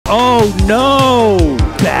Oh no!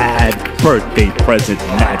 Bad birthday present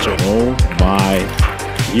magic. Oh my.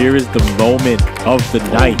 Here is the moment of the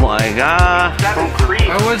night. Oh my God.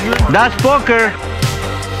 That's poker.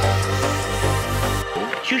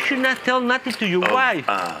 You should not tell nothing to your wife.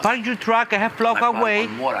 Park your truck, I have walk away,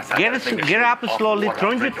 get up slowly,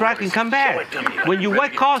 turn your truck and come back. When your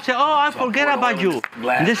wife calls, say, oh, I forget about you.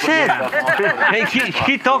 That's it. Hey,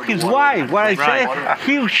 he told his wife what I said.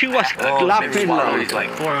 She was laughing. He's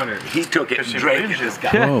like 400. He took it and drank it. This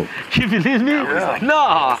guy. Oh. She believes me?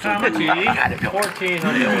 No.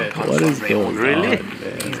 1,400. What is going on? Really?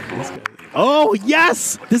 Oh,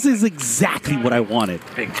 yes! This is exactly what I wanted.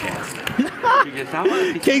 Big chance.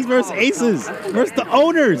 Kings versus aces versus the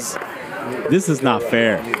owners. This is not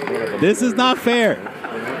fair. This is not fair.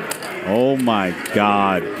 Oh my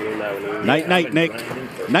God. Night, night, Nick.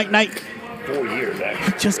 Night, night.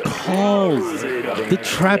 He just calls. The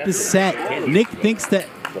trap is set. Nick thinks that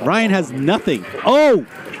Ryan has nothing. Oh,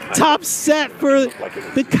 top set for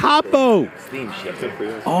the capo.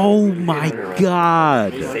 Oh my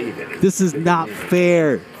God. This is not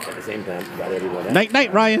fair. Night,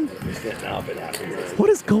 night, Ryan. What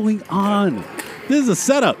is going on? This is a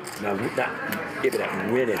setup.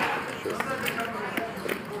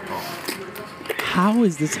 How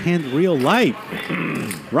is this hand real life?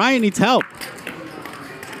 Ryan needs help.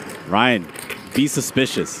 Ryan, be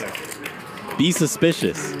suspicious. Be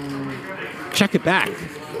suspicious. Check it back.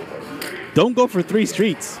 Don't go for 3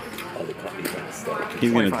 streets.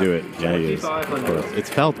 He's going to do it. Yeah, he is. Of course. It's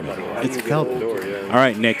Feldman. It's Feldman. All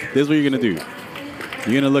right, Nick, this is what you're going to do.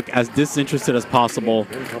 You're going to look as disinterested as possible.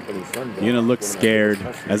 You're going to look scared,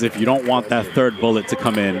 as if you don't want that third bullet to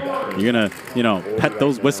come in. You're going to, you know, pet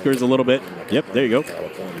those whiskers a little bit. Yep, there you go.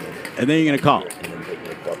 And then you're going to call.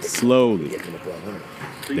 Slowly.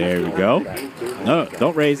 There we go. No,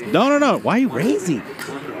 don't raise. No, no, no. Why are you raising?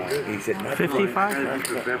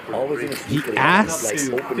 55? He asks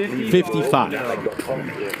 55.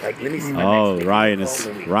 Oh, Ryan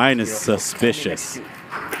is suspicious.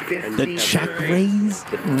 The check raise?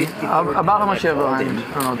 About how much you have behind? I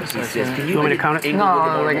don't know what this is. You want me to count it?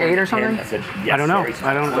 No, like 8 or something? I don't know.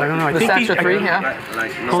 I don't know. The stacks are 3, yeah?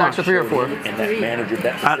 Stacks are 3 or 4?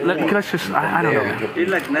 Let's just, I don't know.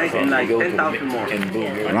 It's like nice and like 10,000 more.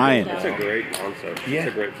 Ryan, That's a great concept. That's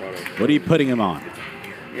a great product. what are you putting him on?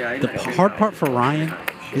 Yeah, The hard part for Ryan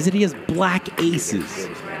is that he has black aces.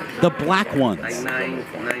 The black ones. like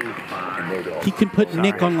 9.5. He can put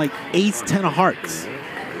Nick on like ace 10 of hearts.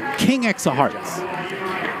 King X of hearts.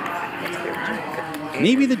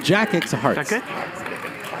 Maybe the Jack X of hearts. Is that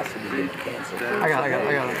I got it.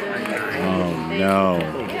 Oh, no.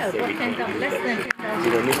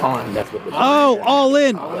 All in. Oh, all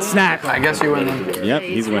in. Snap. I guess you win then. Yep,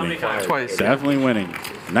 he's winning. Twice. Definitely winning.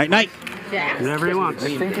 Night, night. Whatever he wants.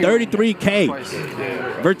 33K.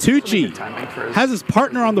 Vertucci has his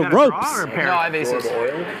partner on the ropes. No, I have aces.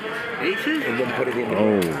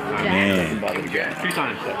 Oh, man. 3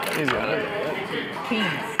 times. He's got it.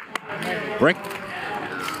 Brick.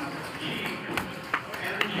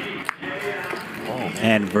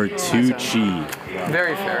 And Vertucci.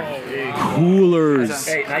 Very fair. Coolers.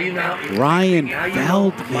 Hey, now you know. Ryan My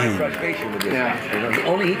Feldman. frustration with this. Yeah.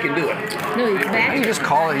 Only he can do it. You just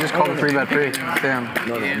call it. You just call the 3-bet pre.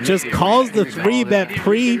 Damn. Just calls the 3-bet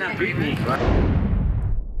pre.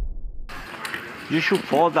 You should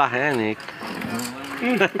fold the hand, Nick.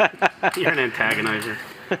 You're an antagonizer.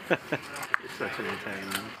 You're such an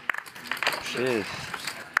antagonizer. Jeez.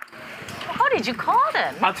 How did you call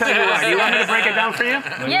them? I'll tell you what. You want me to break it down for you?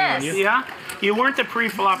 Yes. Yeah? You weren't the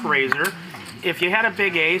pre-flop raiser. If you had a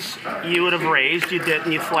big ace, you would have raised. You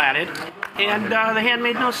didn't. You flatted. And the hand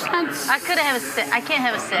made no sense. I could have a set. I can't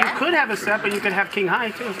have a set. You could have a set, but you could have king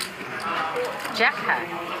high, too. Jack high.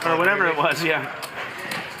 Or whatever it was, yeah.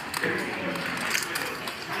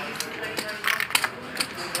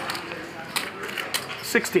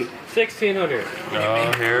 $1,600.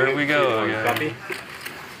 Oh, here we go. Copy.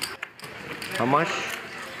 How much?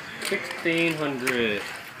 1,600.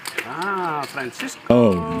 Ah, Francisco.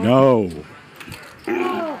 Oh, no.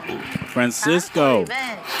 Francisco.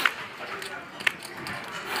 Revenge.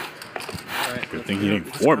 Good thing he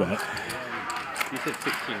didn't 4-bet. You said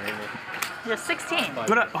 16, right? You're 16.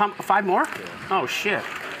 What, 5 more? Oh, shit.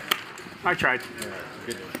 I tried.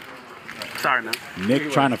 Sorry, man.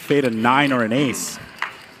 Nick trying to fade a 9 or an ace.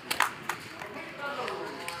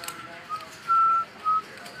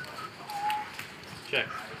 Check.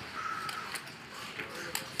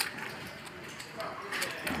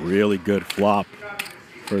 Really good flop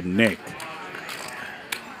for Nick.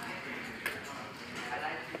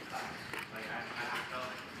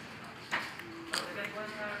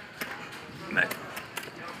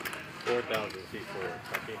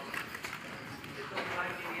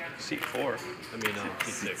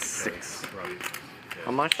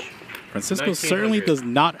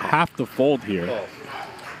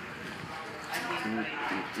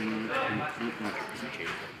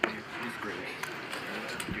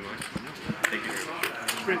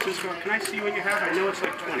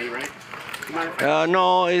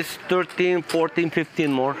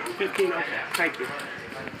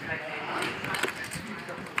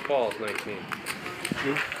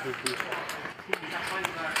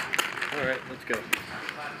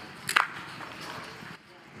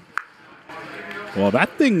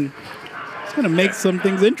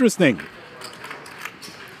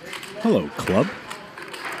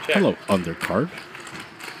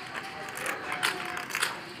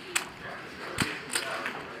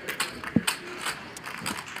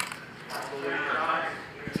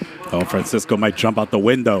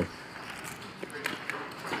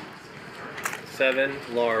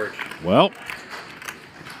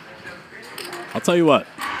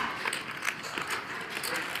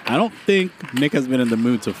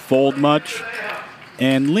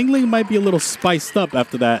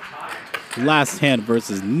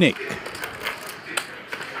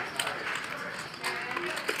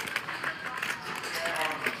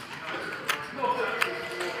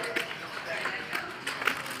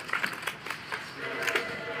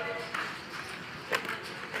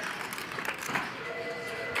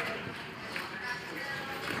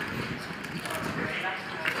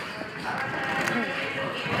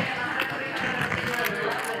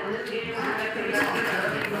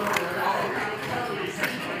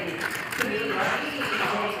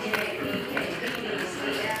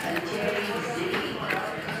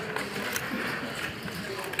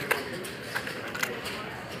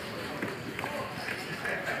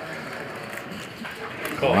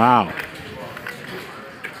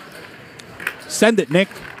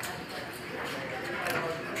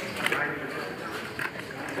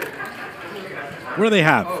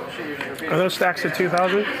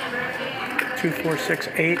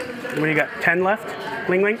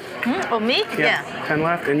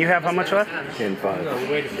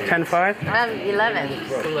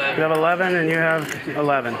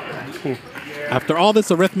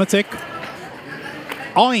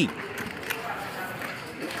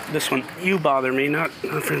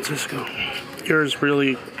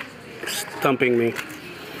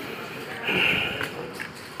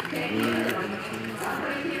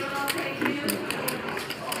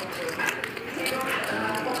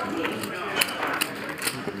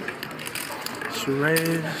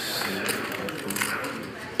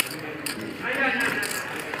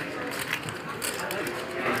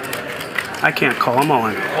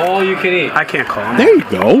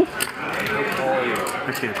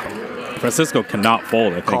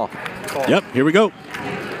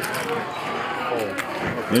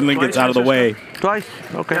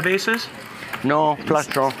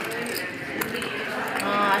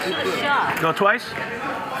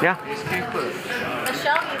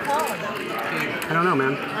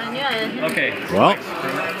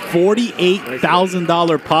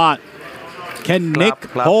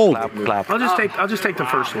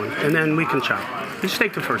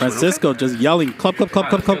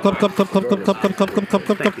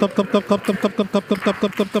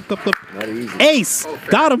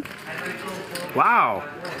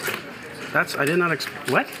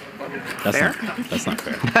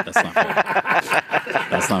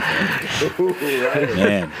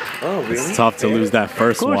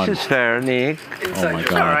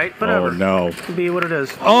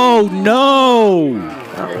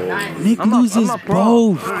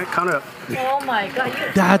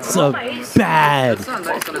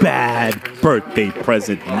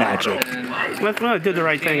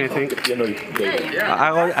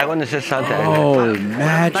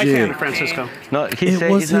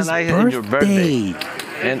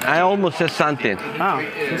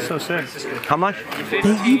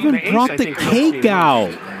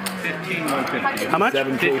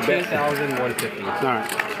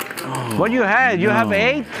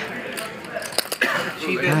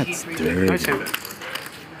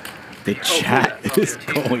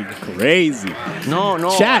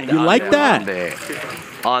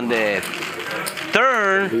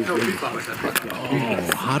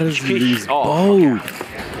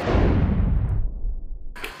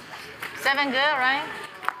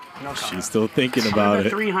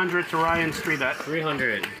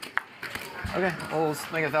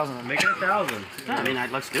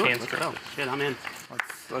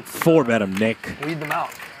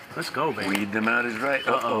 Let's go, baby. Weed them out is right.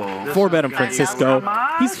 Uh-oh. 4-bet him, Francisco.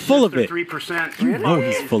 He's full of it. 3%. You know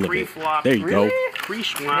he's full of it. Pre-flop. There you go.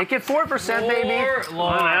 Pre-swap. Make it 4%, baby.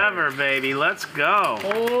 Whatever, baby. Let's go.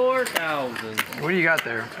 4,000. What do you got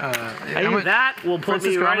there? That will put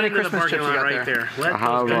me Francisco, how right many into the Christmas parking chips you lot got right there? there. Let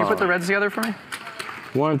How those Can you guys put the reds together for me?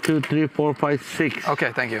 1, 2, 3, 4, 5, 6.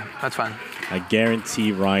 Okay, thank you. That's fine. I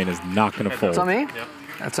guarantee Ryan is not going to fold. It's on me?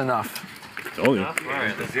 That's enough. Oh, yeah. All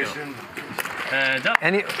right, let's go. Position. And up.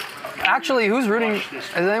 Actually, who's rooting? Is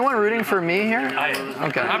anyone rooting for me here?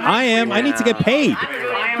 Okay. I am. I need to get paid.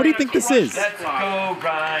 What do you think this is? Let's go,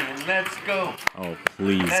 Ryan. Let's go. Oh,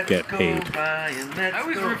 please get paid. Ryan. Let's I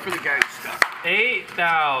always go. root for the guy who's stuck.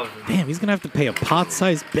 8,000. Damn, he's going to have to pay a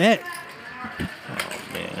pot-sized bet. Oh,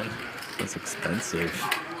 man. That's expensive.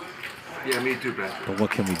 Yeah, me too, Ben. But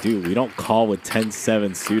what can we do? We don't call with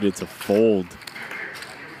 10-7 suited to fold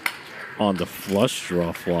on the flush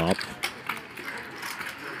draw flop.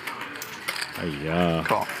 Yeah.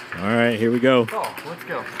 Call. All right, here we go. Oh, let's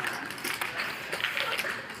go.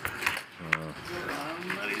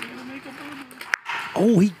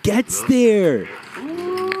 Oh, he gets there.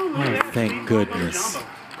 Oh, thank goodness.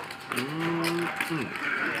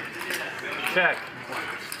 Check.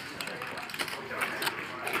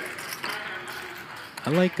 I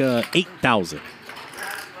like 8,000.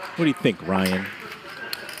 What do you think, Ryan?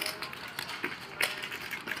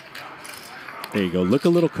 There you go. Look a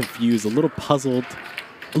little confused, a little puzzled,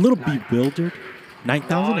 a little bewildered.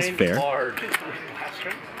 9,000 is fair. Large.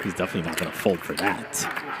 He's definitely not going to fold for that.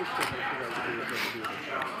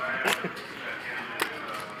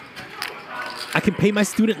 I can pay my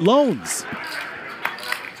student loans.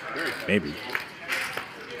 Maybe.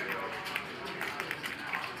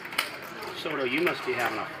 Soto, you must be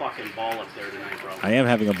having a fucking ball up there tonight, bro. I am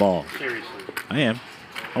having a ball. Seriously. I am.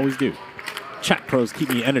 Always do. Chat pros keep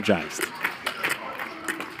me energized.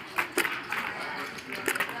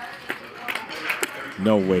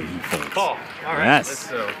 No way he folds. Call. All right. Yes. Let's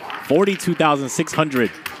go. 42,600.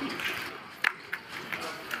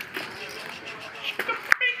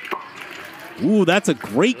 Ooh, that's a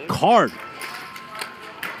great card.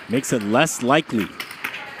 Makes it less likely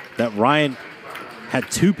that Ryan had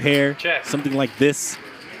 2 pair, Check. something like this.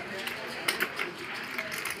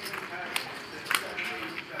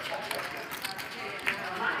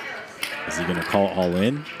 Is he going to call all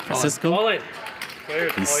in, Francisco? Call it. Clear.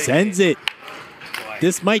 He sends it.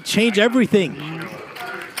 This might change everything.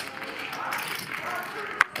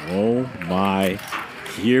 Oh my.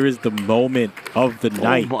 Here is the moment of the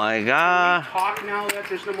night. Oh my God. Talk now that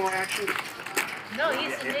there's no more action. No,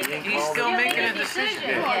 he's still making a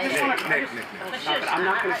decision. I'm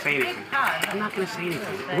not going to say anything. I'm not going to say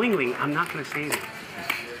anything. Wingling, I'm not going to say anything.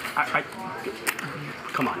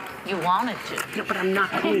 Come on. You wanted to. No, but I'm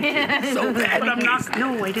not going to. So bad. But I'm not.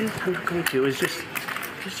 No, I didn't. I'm not going to. It's just.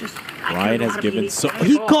 Ryan has given so.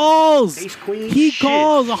 He calls. He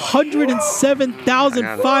calls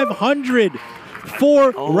 107,500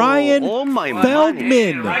 for Ryan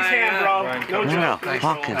Feldman. Nice hand, bro. No joke.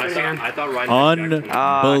 Fucking. I thought Ryan.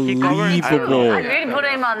 Unbelievable. I really put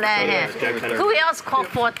him on that hand. Who else called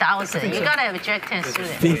 4,000? You gotta have a Jack 10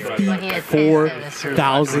 student.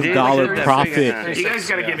 $54,000 profit You guys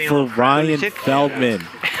gotta give me a for little. Ryan Feldman.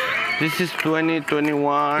 This is 20,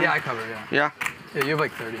 21. Yeah, I covered, Yeah. Yeah, you have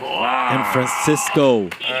like 30. And Francisco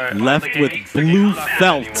left with blue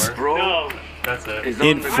felt No. That's it.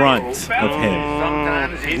 in front of him.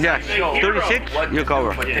 Sometimes he's Yeah. 36, you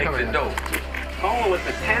cover. Calling with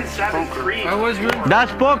the 10-7 cream.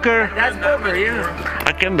 That's poker. That's poker, yeah.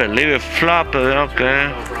 I can't believe it. Flop.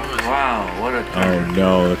 Okay. Wow, what a Oh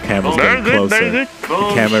no, the camera's Very getting good, closer. very good.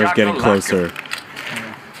 The camera's getting closer.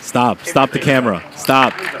 Stop the camera.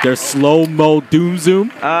 Stop. There's slow-mo doom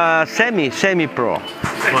zoom. Semi pro. Oh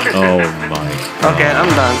my. Okay, I'm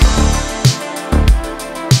done.